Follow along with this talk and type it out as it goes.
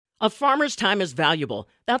A farmer's time is valuable.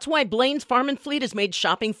 That's why Blaine's Farm and Fleet has made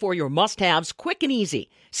shopping for your must-haves quick and easy.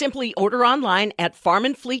 Simply order online at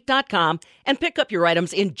farmandfleet.com and pick up your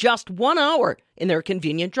items in just 1 hour in their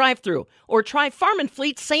convenient drive-thru. Or try Farm and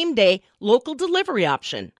Fleet's same-day local delivery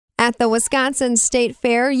option. At the Wisconsin State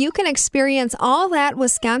Fair, you can experience all that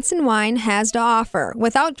Wisconsin wine has to offer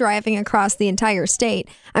without driving across the entire state.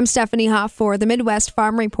 I'm Stephanie Hoff for the Midwest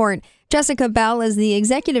Farm Report. Jessica Bell is the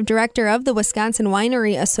executive director of the Wisconsin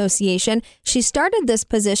Winery Association. She started this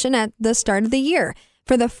position at the start of the year.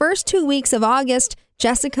 For the first 2 weeks of August,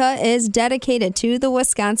 Jessica is dedicated to the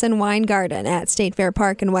Wisconsin Wine Garden at State Fair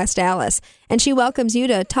Park in West Allis, and she welcomes you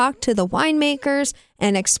to talk to the winemakers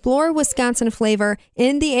and explore Wisconsin flavor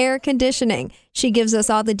in the air conditioning. She gives us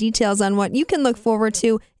all the details on what you can look forward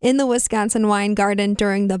to in the Wisconsin Wine Garden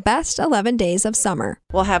during the best 11 days of summer.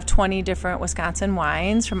 We'll have 20 different Wisconsin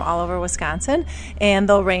wines from all over Wisconsin, and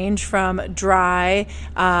they'll range from dry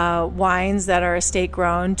wines that are estate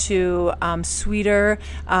grown to sweeter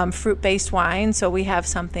fruit-based wines. So we have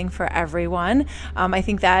something for everyone. I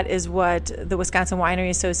think that is what the Wisconsin Winery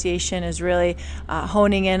Association is really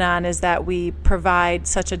honing in on, is that we provide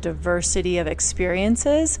such a diversity of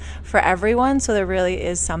experiences for everyone. So there really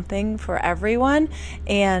is something for everyone.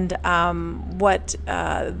 And what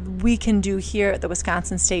we can do here at the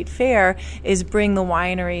Wisconsin State Fair is bring the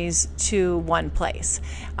wineries to one place.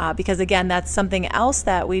 Because again, that's something else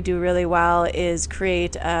that we do really well, is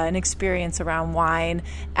create an experience around wine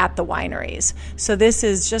at the wineries. So this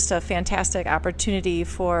is just a fantastic opportunity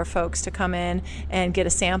for folks to come in and get a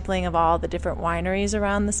sampling of all the different wineries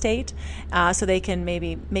around the state, so they can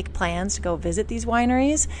maybe make plans to go visit these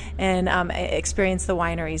wineries and experience the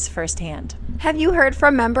wineries firsthand. Have you heard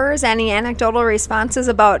from members any anecdotal responses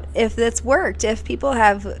about if it's worked, if people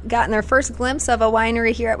have gotten their first glimpse of a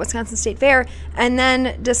winery here at Wisconsin State Fair and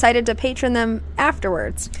then decided to patron them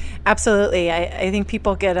afterwards? Absolutely. I think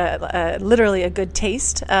people get literally a good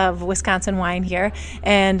taste of Wisconsin wine here.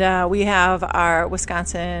 And we have our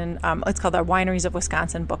Wisconsin, it's called our Wineries of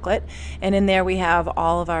Wisconsin booklet. And in there we have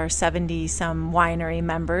all of our 70-some winery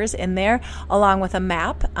members in there, along with a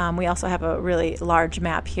map. We also have a really large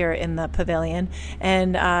map here in the pavilion.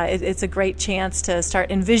 And it's a great chance to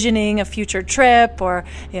start envisioning a future trip, or,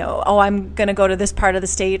 I'm going to go to this part of the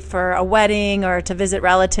state for a wedding or to visit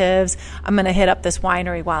relatives. I'm going to hit up this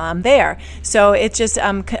winery while I'm there. So it just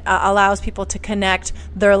allows people to connect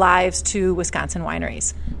their lives to Wisconsin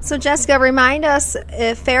wineries. So Jessica, remind us,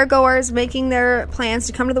 if fairgoers making their plans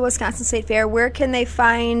to come to the Wisconsin State Fair, where can they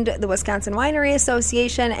find the Wisconsin Winery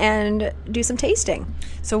Association and do some tasting?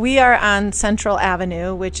 So we are on Central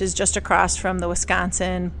Avenue, which is just across from the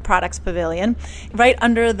Wisconsin Products Pavilion, right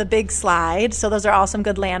under the big slide. So those are all some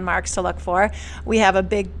good landmarks to look for. We have a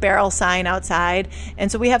big barrel sign outside.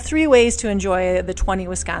 And so we have 3 ways to enjoy the 20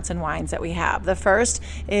 Wisconsin wines that we have. The first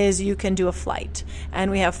is you can do a flight.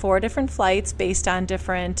 And we have 4 different flights based on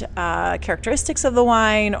different characteristics of the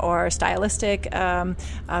wine or stylistic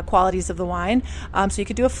qualities of the wine. So you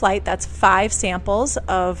could do a flight. That's 5 samples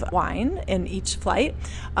of wine in each flight.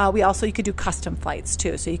 You could do custom flights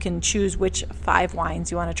too. So you can choose which 5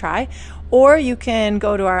 wines you want to try. Or you can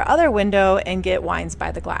go to our other window and get wines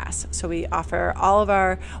by the glass. So we offer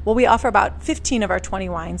we offer about 15 of our 20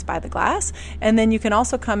 wines by the glass. And then you can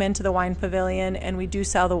also come into the wine pavilion, and we do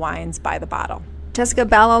sell the wines by the bottle. Jessica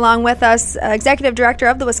Bell along with us, Executive Director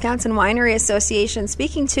of the Wisconsin Winery Association,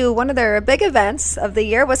 speaking to one of their big events of the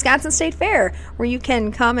year, Wisconsin State Fair, where you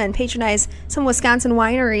can come and patronize some Wisconsin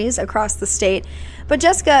wineries across the state. But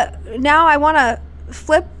Jessica, now I want to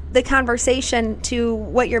flip the conversation to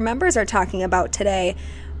what your members are talking about today.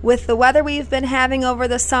 With the weather we've been having over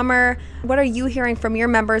the summer, what are you hearing from your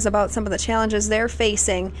members about some of the challenges they're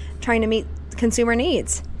facing trying to meet consumer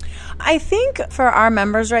needs? I think for our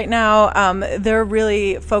members right now, they're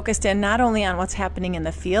really focused in not only on what's happening in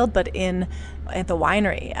the field, but at the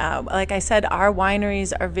winery. Like I said, our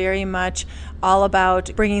wineries are very much all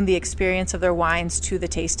about bringing the experience of their wines to the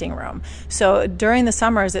tasting room. So during the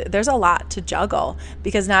summers, there's a lot to juggle,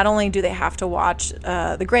 because not only do they have to watch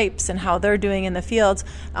the grapes and how they're doing in the fields,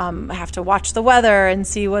 have to watch the weather and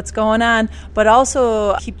see what's going on, but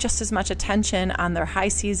also keep just as much attention on their high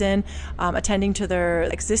season, attending to their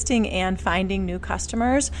existing and finding new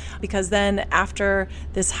customers, because then after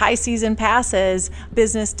this high season passes,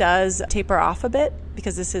 business does taper off off a bit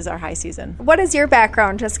because this is our high season. What is your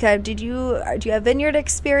background, Jessica? Do you have vineyard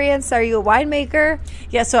experience? Are you a winemaker?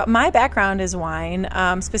 Yeah, so my background is wine.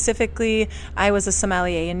 Specifically, I was a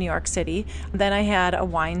sommelier in New York City. Then I had a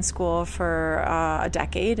wine school for a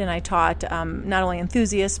decade, and I taught not only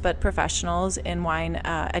enthusiasts but professionals in wine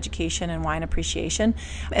education and wine appreciation.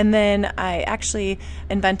 And then I actually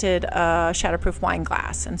invented a shatterproof wine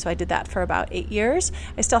glass, and so I did that for about 8 years.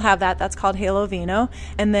 I still have that. That's called Halo Vino.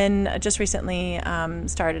 And then just recently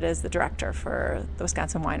started as the director for the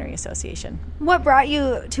Wisconsin Winery Association. What brought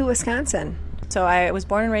you to Wisconsin? So I was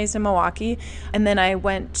born and raised in Milwaukee, and then I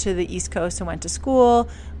went to the East Coast and went to school,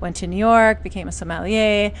 went to New York, became a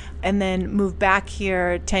sommelier, and then moved back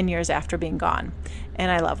here 10 years after being gone.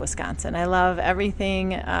 And I love Wisconsin. I love everything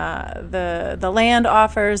the land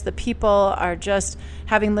offers. The people are just,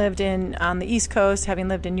 having lived on the East Coast, having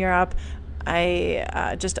lived in Europe,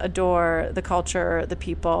 I just adore the culture, the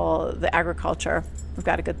people, the agriculture. We've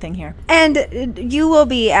got a good thing here. And you will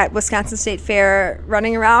be at Wisconsin State Fair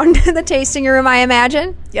running around the tasting room, I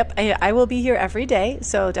imagine? Yep, I will be here every day,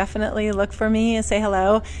 so definitely look for me and say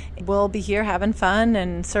hello. We'll be here having fun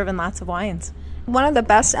and serving lots of wines. One of the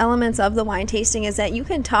best elements of the wine tasting is that you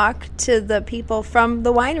can talk to the people from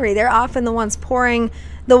the winery. They're often the ones pouring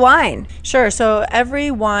the wine. Sure. So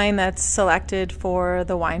every wine that's selected for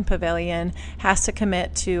the wine pavilion has to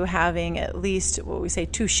commit to having at least what we say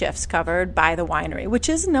 2 shifts covered by the winery, which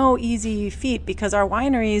is no easy feat because our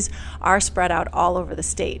wineries are spread out all over the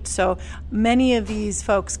state. So many of these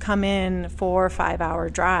folks come in for a 5-hour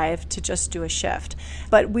drive to just do a shift.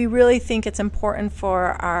 But we really think it's important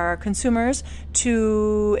for our consumers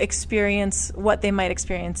to experience what they might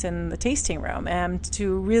experience in the tasting room and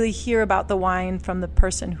to really hear about the wine from the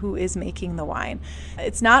person who is making the wine.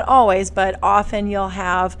 It's not always, but often you'll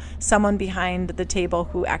have someone behind the table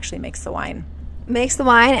who actually makes the wine. Makes the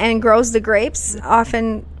wine and grows the grapes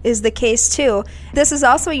often is the case too. This is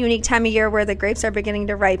also a unique time of year where the grapes are beginning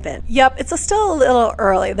to ripen. Yep, it's still a little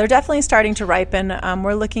early. They're definitely starting to ripen.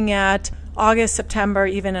 We're looking at August, September,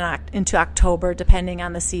 even into October, depending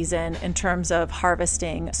on the season in terms of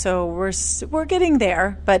harvesting. So we're getting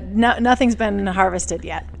there, but nothing's been harvested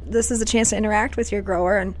yet. This is a chance to interact with your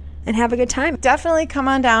grower and have a good time. Definitely come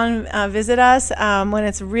on down, visit us when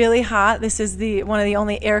it's really hot. This is one of the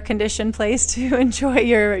only air-conditioned place to enjoy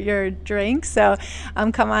your drink. So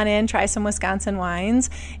come on in, try some Wisconsin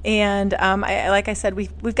wines. And like I said,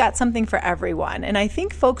 we've got something for everyone. And I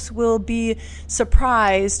think folks will be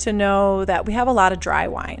surprised to know that we have a lot of dry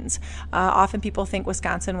wines. Often people think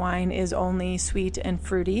Wisconsin wine is only sweet and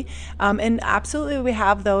fruity. And absolutely we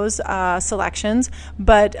have those selections.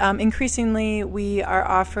 But increasingly we are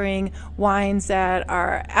offering wines that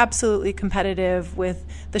are absolutely competitive with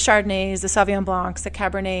the Chardonnays, the Sauvignon Blancs, the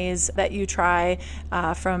Cabernets that you try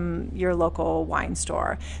from your local wine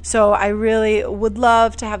store. So I really would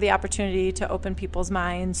love to have the opportunity to open people's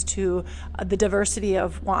minds to the diversity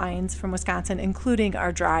of wines from Wisconsin, including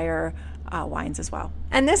our drier wines as well.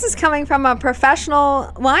 And this is coming from a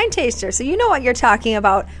professional wine taster, so you know what you're talking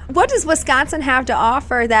about. What does Wisconsin have to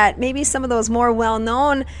offer that maybe some of those more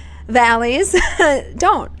well-known valleys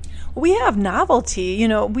don't? We have novelty.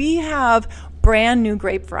 We have brand new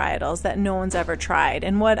grape varietals that no one's ever tried.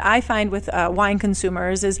 And what I find with wine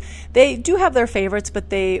consumers is they do have their favorites, but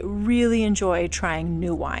they really enjoy trying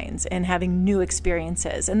new wines and having new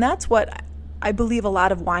experiences. And that's what I believe a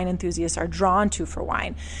lot of wine enthusiasts are drawn to for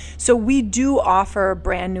wine. So we do offer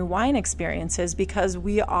brand new wine experiences because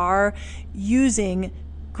we are using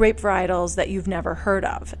grape varietals that you've never heard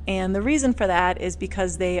of. And the reason for that is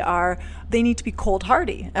because they need to be cold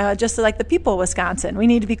hardy, just like the people of Wisconsin. We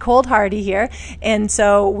need to be cold hardy here. And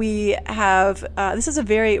so we have, this is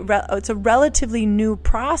it's a relatively new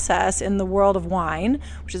process in the world of wine,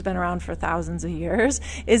 which has been around for thousands of years,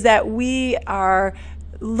 is that we are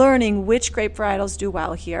learning which grape varietals do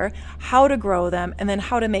well here, how to grow them, and then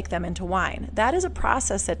how to make them into wine. That is a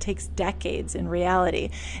process that takes decades in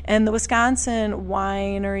reality. And the Wisconsin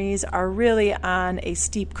wineries are really on a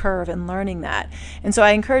steep curve in learning that. And so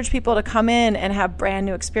I encourage people to come in and have brand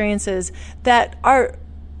new experiences that are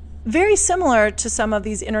very similar to some of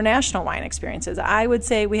these international wine experiences. I would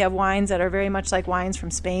say we have wines that are very much like wines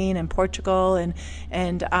from Spain and Portugal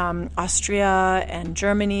and Austria and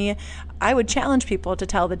Germany. I would challenge people to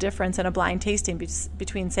tell the difference in a blind tasting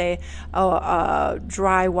between, say, a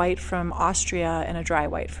dry white from Austria and a dry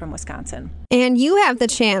white from Wisconsin. And you have the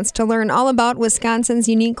chance to learn all about Wisconsin's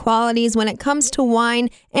unique qualities when it comes to wine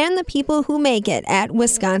and the people who make it at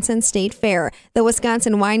Wisconsin State Fair. The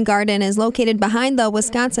Wisconsin Wine Garden is located behind the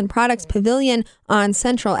Wisconsin Products Pavilion on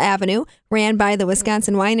Central Avenue, ran by the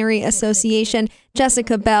Wisconsin Winery Association.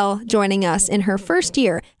 Jessica Bell joining us in her first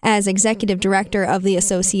year as executive director of the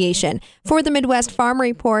association. For the Midwest Farm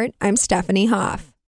Report, I'm Stephanie Hoff.